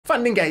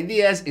Finding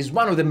ideas is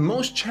one of the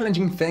most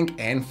challenging things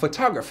in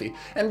photography,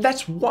 and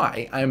that's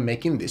why I'm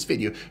making this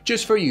video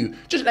just for you.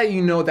 Just let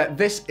you know that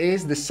this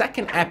is the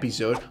second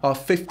episode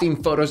of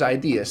 15 photos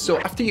ideas. So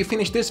after you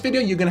finish this video,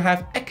 you're gonna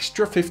have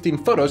extra 15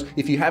 photos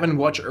if you haven't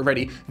watched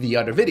already the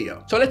other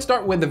video. So let's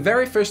start with the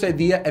very first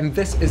idea, and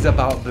this is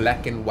about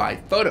black and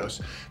white photos.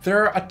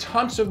 There are a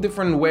tons of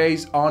different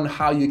ways on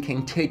how you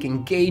can take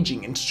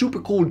engaging and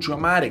super cool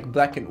dramatic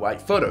black and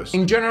white photos.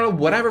 In general,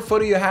 whatever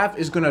photo you have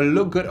is gonna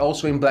look good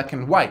also in black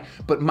and white,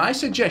 but my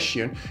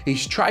suggestion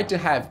is try to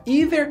have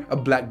either a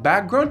black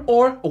background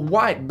or a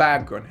white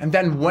background, and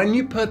then when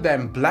you put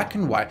them black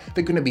and white,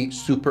 they're gonna be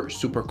super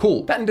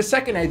cool. Then the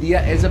second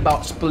idea is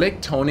about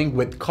split toning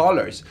with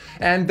colors,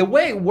 and the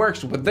way it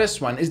works with this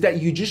one is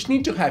that you just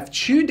need to have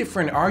two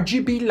different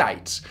RGB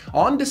lights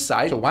on the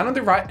side, so one on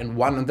the right and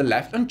one on the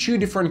left, and two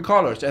different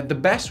colors. And the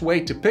best way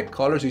to pick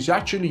colors is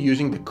actually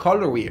using the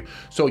color wheel,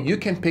 so you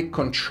can pick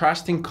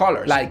contrasting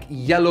colors like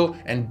yellow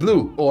and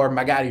blue, or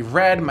magari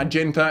red,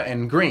 magenta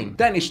and green.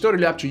 Then it's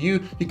totally up to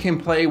you. You can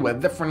play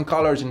with different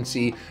colors and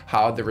see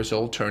how the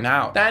result turn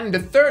out. Then the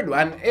third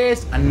one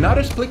is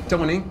another split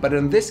toning, but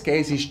in this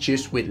case it's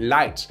just with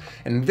lights.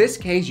 In this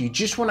case you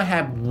just want to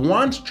have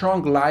one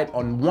strong light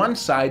on one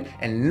side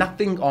and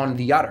nothing on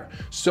the other,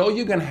 so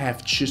you're gonna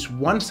have just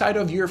one side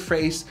of your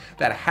face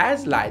that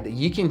has light that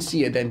you can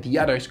see it, and the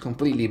other is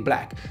completely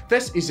black.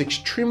 This is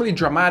extremely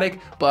dramatic,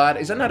 but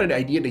it's another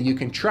idea that you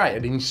can try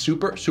it, and it's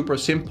super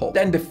simple.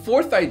 Then the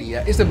fourth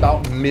idea is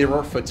about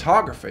mirror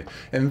photography.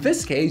 In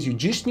this case you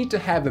just need to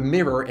have a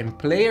mirror and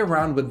play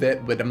around with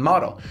it with a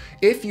model.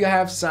 If you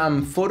have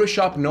some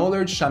Photoshop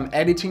knowledge, some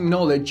editing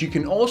knowledge, you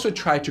can also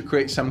try to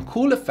create some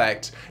cool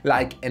effects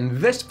like in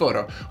this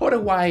photo.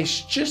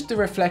 Otherwise, just the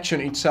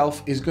reflection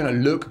itself is gonna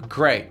look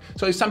great.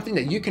 So it's something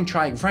that you can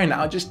try right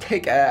now. Just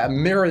take a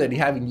mirror that you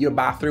have in your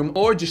bathroom,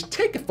 or just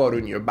take a photo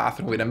in your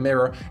bathroom with a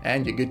mirror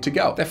and you're good to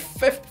go. The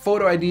fifth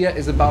photo idea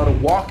is about a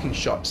walking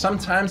shot.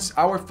 Sometimes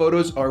our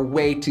photos are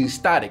way too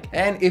static,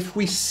 and if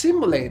we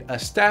simulate a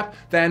step,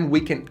 then we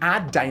can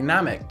add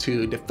dynamic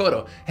to the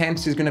photo.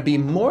 Hence, it's gonna be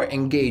more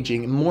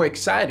engaging, more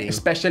exciting,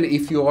 especially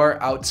if you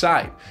are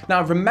outside.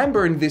 Now,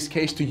 remember in this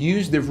case to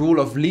use the rule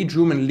of lead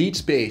room and lead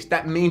space.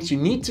 That means you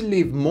need to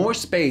leave more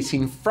space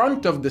in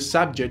front of the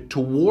subject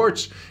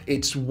towards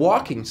its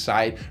walking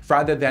side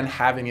rather than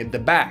having it the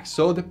back,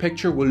 so the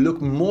picture will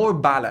look more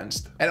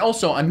balanced. And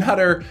also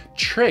another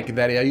trick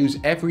that I use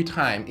every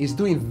time is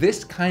doing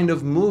this kind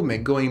of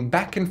movement, going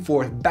back and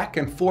forth,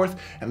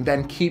 and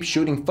then keep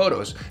shooting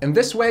photos. And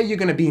this way you're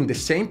gonna be in the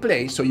same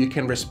place, so you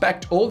can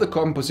respect all the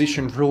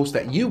composition rules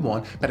that you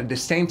want, but at the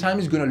same time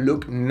it's gonna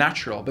look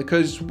natural,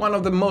 because one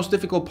of the most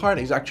difficult part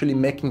is actually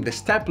making the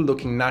step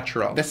looking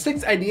natural. The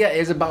sixth idea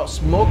is about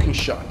smoking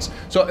shots.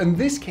 So in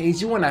this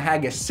case you wanna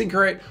hang a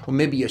cigarette or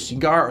maybe a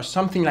cigar or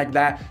something like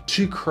that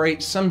to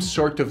create some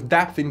sort of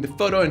depth in the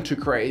photo and to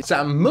create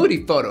some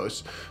moody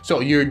photos. So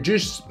you're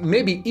just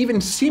maybe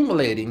even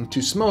simulating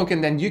to smoke,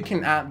 and then you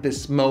can add the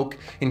smoke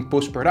in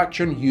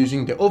post-production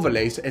using the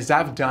overlays, as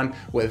I've done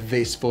with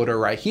this photo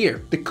right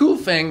here. The cool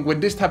thing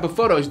with this type of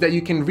photo is that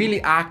you can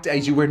really act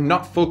as you were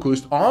not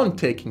focused on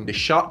taking the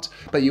shot,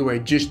 but you were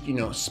just,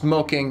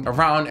 smoking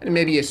around and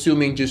maybe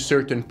assuming just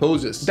certain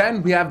poses.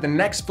 Then we have the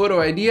next photo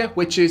idea,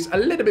 which is a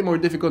little bit more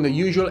difficult than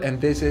usual, and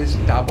this is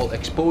double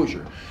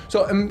exposure.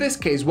 So in this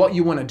case, what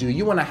you want to do,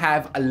 you want to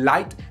have a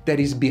light that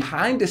is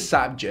behind the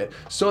subject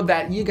so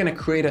that you're going to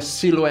create a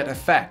silhouette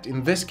effect.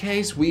 In this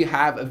case, we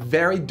have a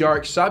very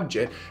dark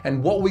subject,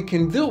 and what we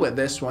can do with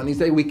this one is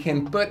that we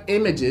can put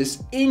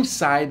images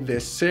inside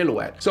this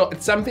silhouette. So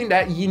it's something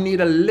that you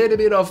need a little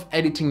bit of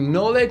editing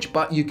knowledge,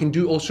 but you can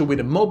do also with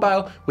a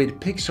mobile, with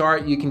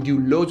Pixar, you can do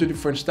loads of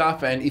different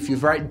stuff. And if you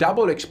write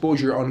double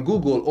exposure on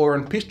Google or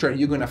on Pinterest,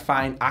 you're gonna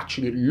find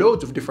actually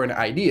loads of different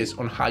ideas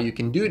on how you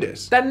can do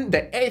this. Then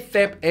the eighth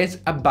tip is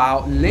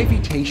about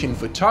levitation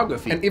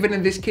photography. And even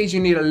in this case, you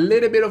need a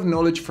little bit of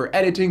knowledge for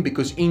editing,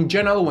 because in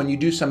general, when you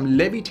do some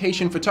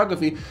levitation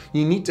photography,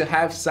 you need to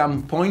have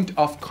some point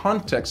of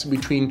context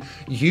between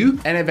you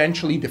and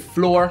eventually the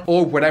floor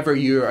or whatever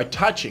you are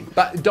touching.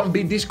 But don't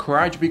be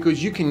discouraged,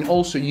 because you can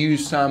also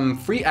use some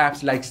free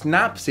apps like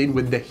Snapseed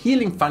with the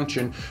healing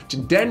function to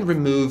then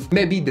remove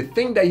maybe the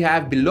thing that you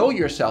have below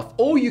yourself,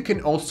 or you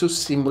can also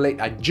simulate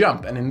a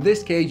jump. And in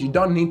this case, you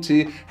don't need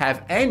to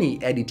have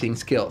any editing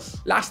skills.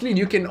 Lastly,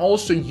 you can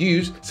also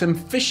use some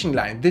fishing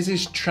line. This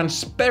is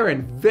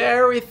transparent,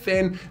 very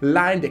thin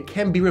line that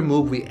can be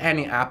removed with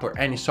any app or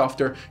any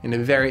software in a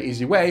very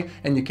easy way,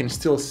 and you can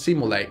still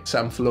simulate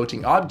some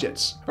floating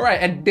objects. All right,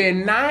 and the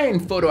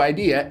ninth photo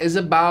idea is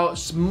about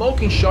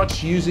smoking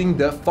shots using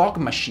the fog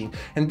machine.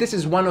 And this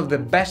is one of the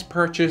best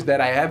purchases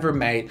that I ever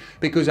made,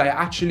 because I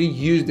actually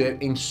used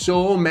it in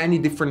so many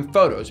different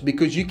photos,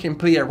 because you can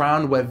play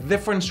around with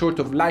different sort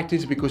of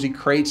lightings, because it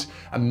creates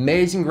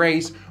amazing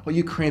rays, or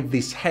you create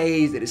this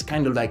haze that is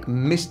kind of like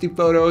misty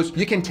photos.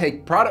 You can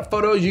take product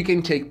photos, you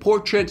can take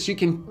portraits, you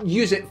can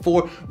use it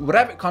for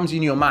whatever comes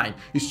in your mind.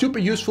 It's super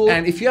useful,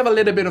 and if you have a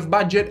little bit of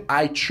budget,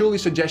 I truly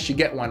suggest you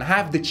get one. I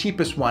have the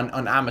cheapest one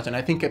on Amazon.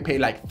 I think I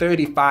paid like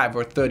 $35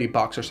 or $30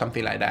 $30 or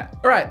something like that.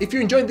 Alright, if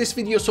you enjoyed this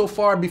video so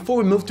far, before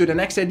we move to the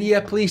next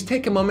idea, please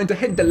take a moment to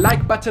hit the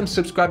like button,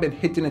 subscribe, and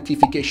hit the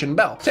notification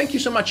bell. Thank you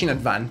so much in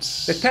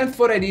advance. The 10th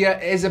photo idea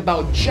is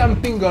about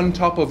jumping on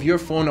top of your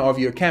phone or of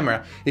your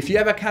camera. If you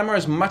have a camera,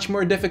 it's much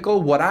more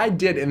difficult. What I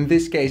did in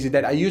this case is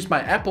that I used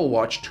my Apple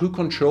Watch to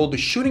control the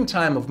shooting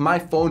time of my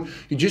phone.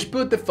 You just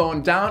put the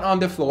phone down on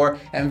the floor,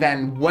 and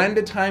then when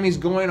the time is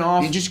going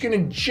off, you're just gonna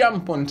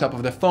jump on top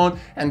of the phone,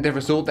 and the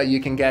result that you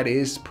can get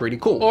is pretty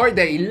cool. Or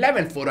the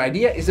 11th photo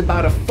idea is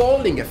about a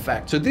folding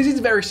effect. So this is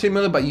very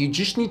similar, but you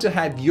just need to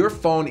have your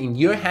phone in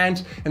your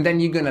hands, and then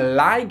you're gonna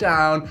lie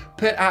down,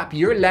 put up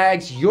your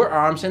legs, your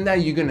arms, and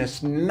then you're gonna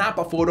snap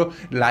a photo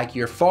like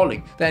you're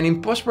falling. Then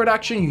in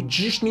post-production, you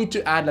just need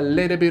to add a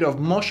little bit of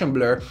motion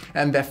blur,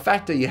 and the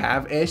effect that you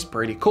have is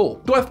pretty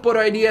cool. 12th photo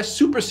idea,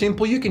 super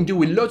simple. You can do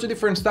with loads of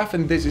different stuff,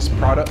 and this is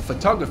product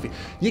photography.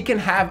 You can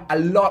have a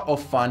lot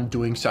of fun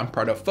doing some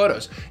product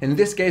photos. In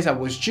this case, I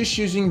was just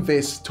using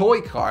this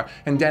toy car,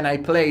 and then I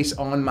place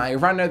on my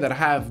runner that I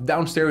have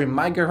downstairs in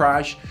my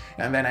garage,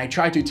 and then I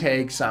try to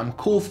take some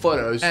cool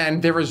photos,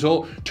 and the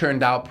result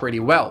turned out pretty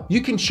well.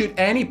 You can shoot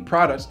any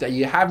products that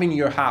you have in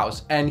your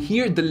house, and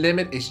here the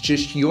limit is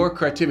just your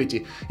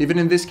creativity. Even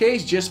in this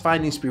case, just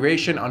find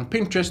inspiration on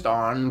Pinterest,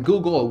 on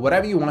Google, or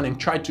whatever you want, and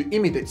try to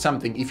imitate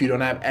something if you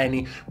don't have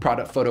any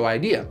product photo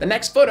idea. The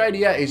next photo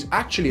idea is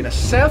actually a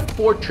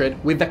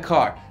self-portrait with a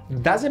car.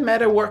 Doesn't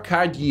matter what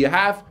car you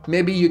have,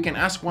 maybe you can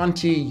ask one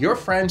to your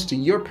friends, to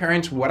your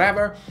parents,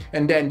 whatever,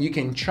 and then you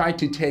can try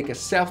to take a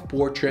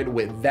self-portrait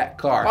with that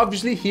car.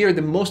 Obviously here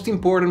the most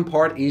important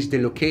part is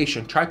the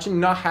location. Try to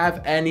not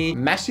have any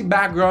messy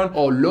background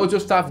or loads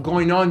of stuff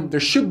going on. There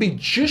should be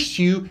just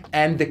you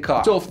and the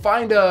car. So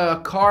find a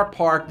car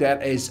park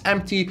that is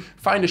empty,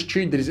 find a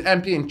street that is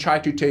empty, and try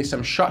to take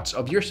some shots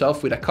of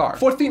yourself with a car.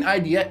 14th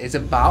idea is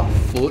about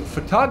food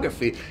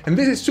photography, and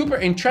this is super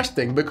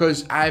interesting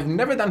because I've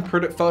never done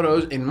product photos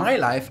in my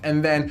life,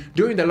 and then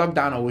during the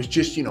lockdown I was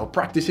just, you know,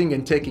 practicing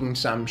and taking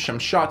some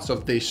shots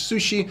of the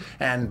sushi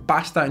and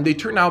pasta, and they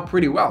turned out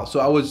pretty well. So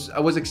I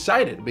was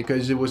excited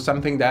because it was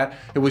something that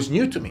it was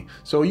new to me.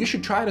 So you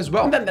should try it as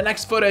well. And then the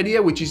next photo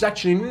idea, which is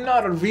actually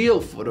not a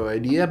real photo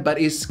idea, but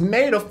is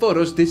made of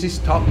photos. This is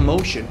stop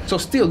motion. So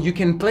still you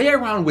can play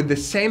around with the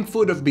same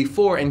foot of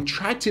before and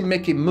try to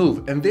make it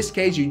move. In this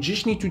case, you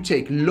just need to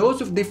take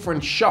loads of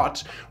different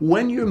shots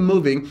when you're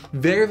moving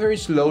very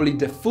slowly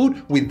the foot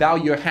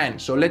without your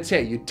hand. So let's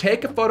say you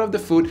take a photo of the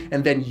food,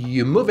 and then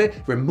you move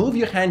it, remove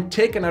your hand,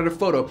 take another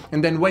photo,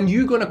 and then when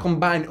you're gonna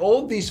combine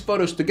all these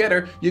photos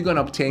together, you're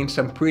gonna obtain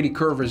some pretty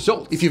cool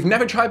results. If you've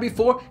never tried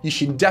before, you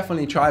should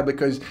definitely try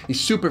because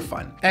it's super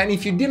fun. And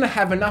if you didn't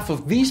have enough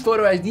of these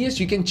photo ideas,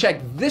 you can check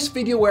this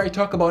video where I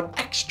talk about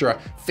extra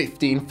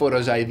 15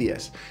 photos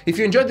ideas. If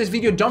you enjoyed this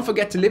video, don't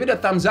forget to leave it a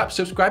thumbs up,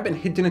 subscribe, and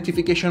hit the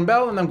notification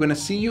bell, and I'm gonna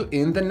see you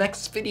in the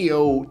next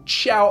video.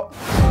 Ciao!